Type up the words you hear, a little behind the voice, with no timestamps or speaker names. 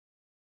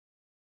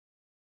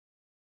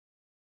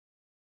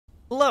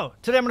Hello,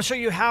 today I'm going to show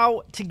you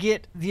how to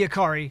get the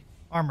Akari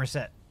armor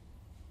set.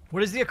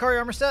 What is the Akari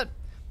armor set?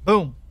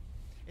 Boom.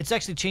 It's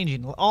actually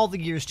changing. All the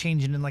gear is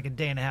changing in like a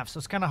day and a half, so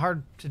it's kind of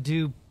hard to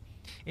do.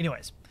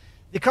 Anyways,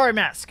 the Akari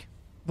mask.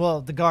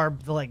 Well, the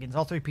garb, the leggings,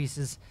 all three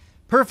pieces.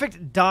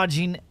 Perfect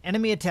dodging,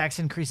 enemy attacks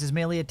increases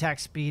melee attack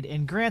speed,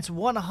 and grants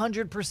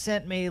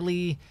 100%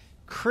 melee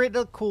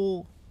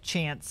critical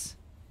chance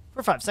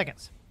for 5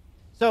 seconds.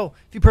 So,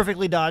 if you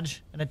perfectly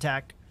dodge an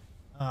attack,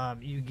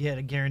 you get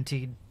a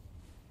guaranteed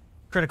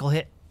critical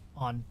hit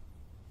on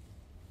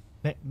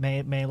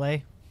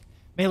melee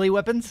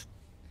weapons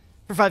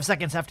for 5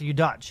 seconds after you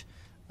dodge.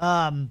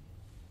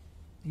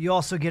 You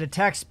also get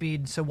attack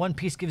speed, so one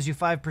piece gives you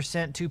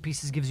 5%, two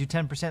pieces gives you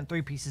 10%,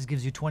 three pieces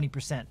gives you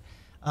 20%.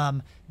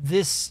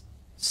 This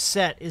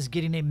set is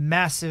getting a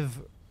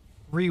massive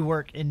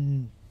rework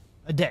in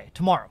a day,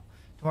 tomorrow.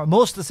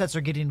 Most of the sets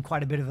are getting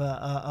quite a bit of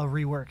a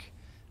rework,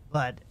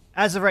 but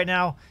as of right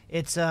now,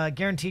 it's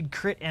guaranteed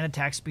crit and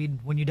attack speed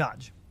when you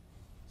dodge.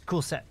 It's a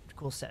cool set.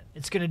 Cool set.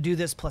 It's going to do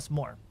this plus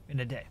more in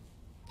a day.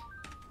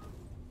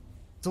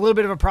 It's a little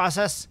bit of a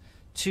process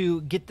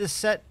to get this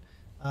set.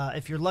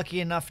 If you're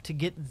lucky enough to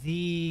get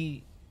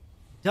the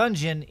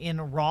dungeon in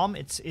ROM,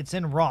 it's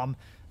in ROM.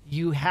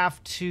 You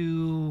have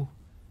to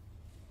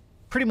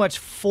pretty much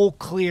full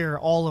clear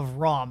all of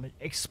ROM,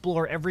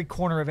 explore every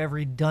corner of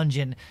every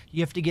dungeon.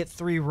 You have to get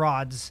 3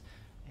 rods,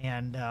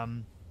 and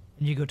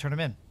you go turn them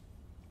in.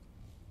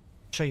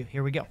 I'll show you.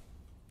 Here we go.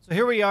 So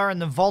here we are in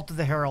the Vault of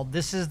the Herald.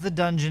 This is the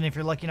dungeon, if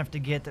you're lucky enough to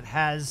get, that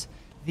has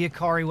the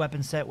Akari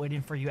weapon set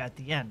waiting for you at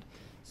the end.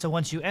 So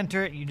once you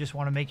enter it, you just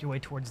want to make your way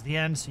towards the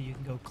end so you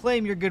can go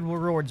claim your good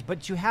rewards,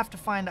 but you have to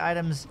find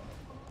items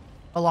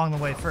along the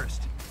way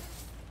first.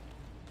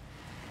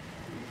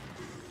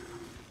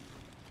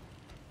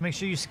 Make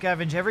sure you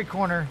scavenge every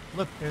corner.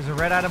 Look, there's a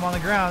red item on the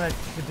ground. That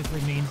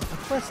typically means a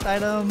quest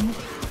item.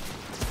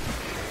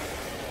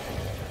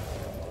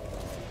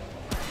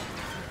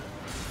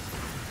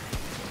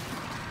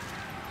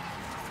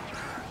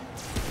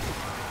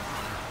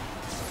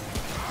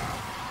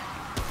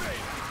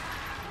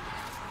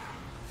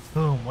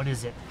 Boom, what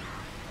is it?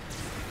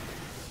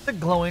 The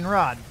glowing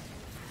rod.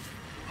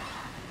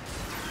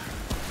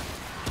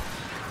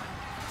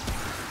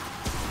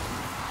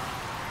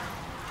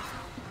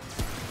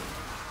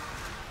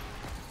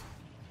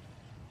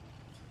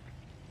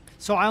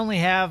 So I only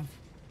have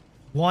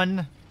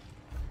one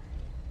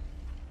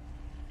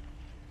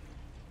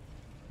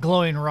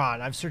glowing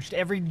rod. I've searched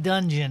every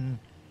dungeon,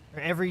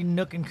 or every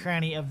nook and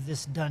cranny of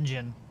this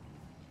dungeon.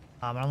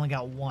 I only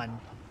got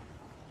one.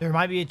 There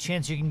might be a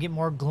chance you can get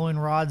more glowing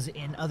rods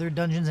in other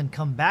dungeons and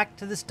come back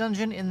to this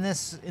dungeon in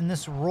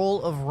this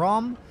roll of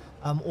ROM,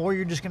 or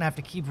you're just gonna have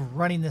to keep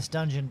running this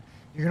dungeon.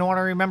 You're gonna want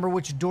to remember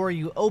which door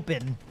you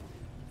open.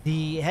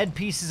 The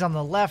headpiece is on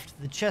the left,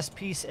 the chest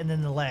piece, and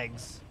then the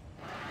legs.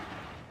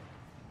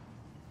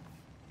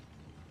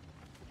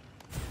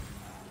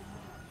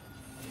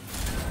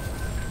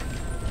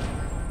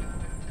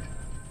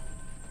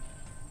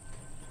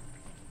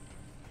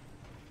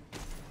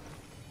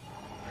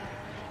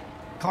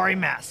 Akari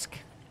mask.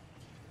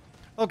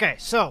 Okay,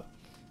 so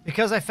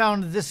because I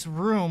found this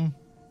room,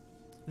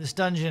 this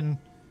dungeon,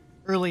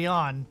 early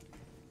on,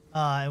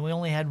 and we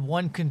only had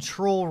one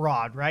control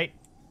rod, right?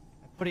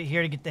 I put it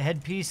here to get the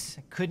headpiece.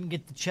 I couldn't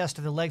get the chest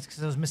or the legs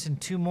because I was missing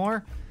 2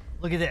 more.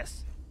 Look at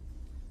this.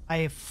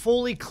 I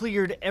fully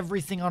cleared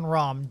everything on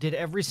ROM, did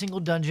every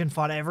single dungeon,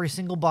 fought every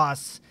single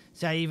boss.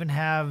 So I even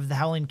have the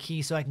Howling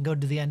Key so I can go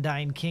to the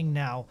Undying King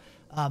now.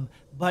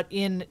 But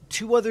in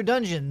 2 other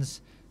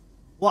dungeons,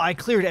 well, I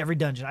cleared every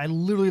dungeon. I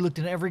literally looked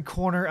in every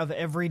corner of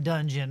every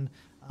dungeon.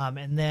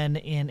 And then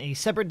in a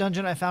separate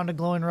dungeon, I found a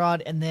glowing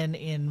rod. And then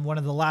in one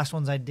of the last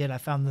ones I did, I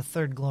found the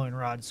 3rd glowing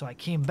rod. So I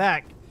came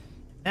back.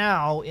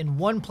 Now, in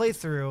one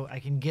playthrough, I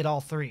can get all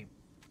 3.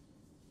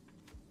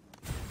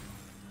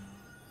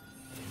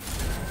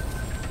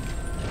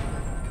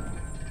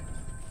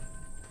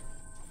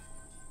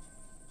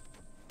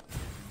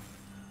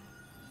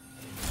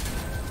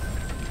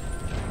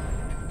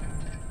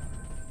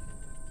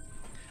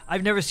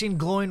 I've never seen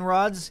glowing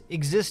rods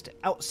exist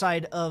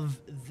outside of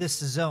this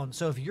zone.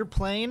 So if you're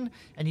playing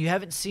and you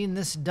haven't seen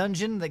this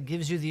dungeon that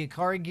gives you the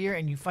Akari gear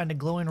and you find a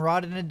glowing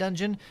rod in a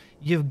dungeon,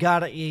 you've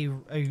got a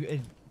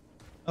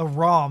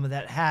ROM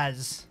that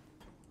has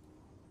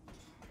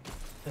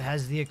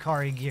the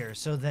Akari gear.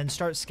 So then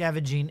start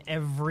scavenging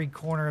every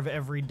corner of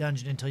every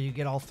dungeon until you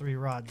get all 3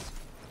 rods.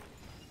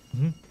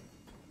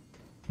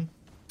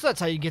 So that's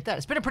how you get that.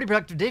 It's been a pretty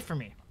productive day for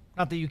me.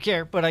 Not that you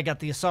care, but I got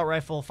the assault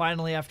rifle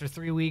finally after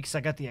 3 weeks.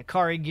 I got the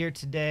Akari gear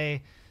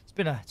today. It's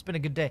been a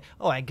good day.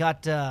 Oh, I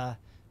got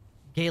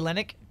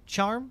Galenic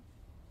charm,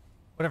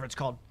 whatever it's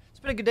called. It's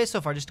been a good day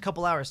so far. Just a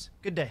couple hours.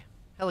 Good day.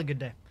 Hella good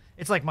day.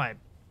 It's like my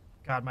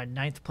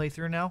 9th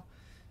playthrough now.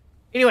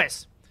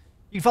 Anyways,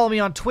 you can follow me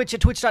on Twitch at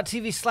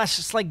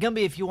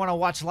twitch.tv/SlyGumbi if you want to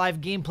watch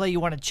live gameplay, you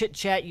want to chit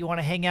chat, you want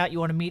to hang out, you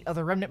want to meet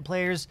other Remnant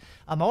players.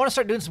 I want to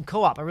start doing some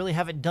co-op. I really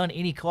haven't done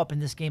any co-op in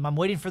this game. I'm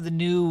waiting for the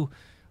new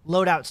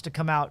loadouts to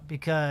come out,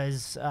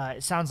 because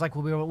it sounds like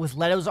we'll be with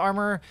Leto's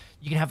armor.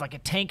 You can have like a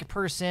tank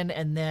person,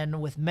 and then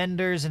with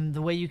Menders and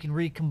the way you can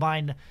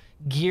recombine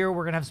gear,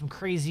 we're gonna have some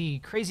crazy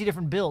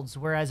different builds.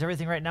 Whereas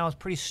everything right now is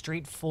pretty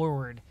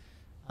straightforward.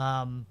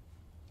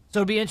 So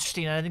it'll be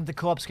interesting, and I think the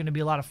co-op's going to be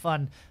a lot of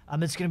fun.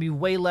 It's going to be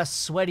way less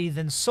sweaty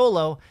than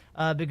solo,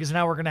 because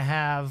now we're going to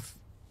have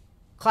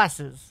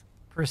classes,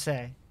 per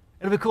se.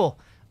 It'll be cool.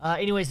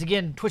 Anyways,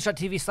 again,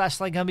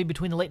 twitch.tv/SlyGumbi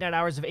between the late night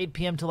hours of 8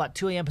 p.m. till about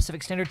 2 a.m.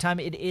 Pacific Standard Time.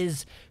 It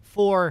is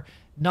for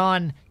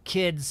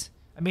non-kids.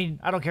 I mean,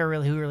 I don't care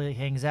really who really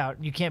hangs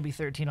out. You can't be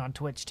 13 on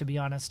Twitch, to be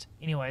honest.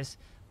 Anyways,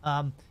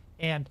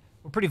 and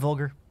we're pretty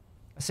vulgar.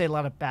 I say a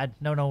lot of bad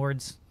no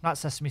words, not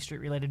Sesame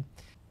Street related.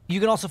 You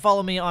can also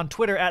follow me on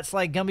Twitter at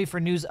SlyGumbi for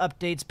news,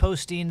 updates,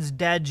 postings,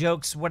 dad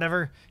jokes,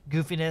 whatever,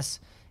 goofiness.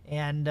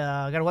 And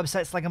I got a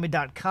website,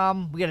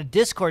 SlyGumbi.com. We got a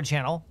Discord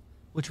channel,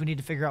 which we need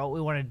to figure out what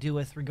we want to do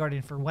with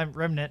regarding for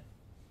Remnant.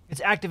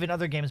 It's active in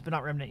other games, but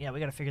not Remnant yet. We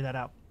got to figure that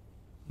out.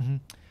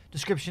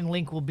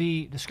 Link will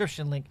be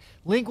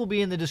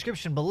in the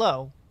description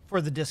below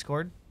for the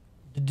Discord.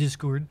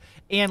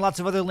 And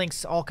lots of other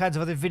links, all kinds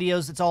of other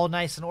videos. It's all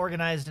nice and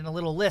organized in a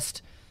little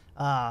list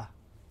for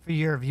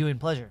your viewing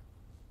pleasure.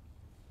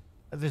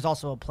 There's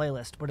also a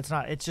playlist, but it's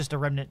not. It's just a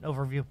Remnant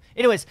overview.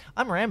 Anyways,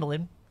 I'm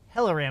rambling.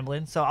 Hella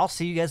rambling. So I'll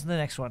see you guys in the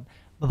next one.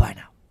 Bye-bye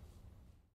now.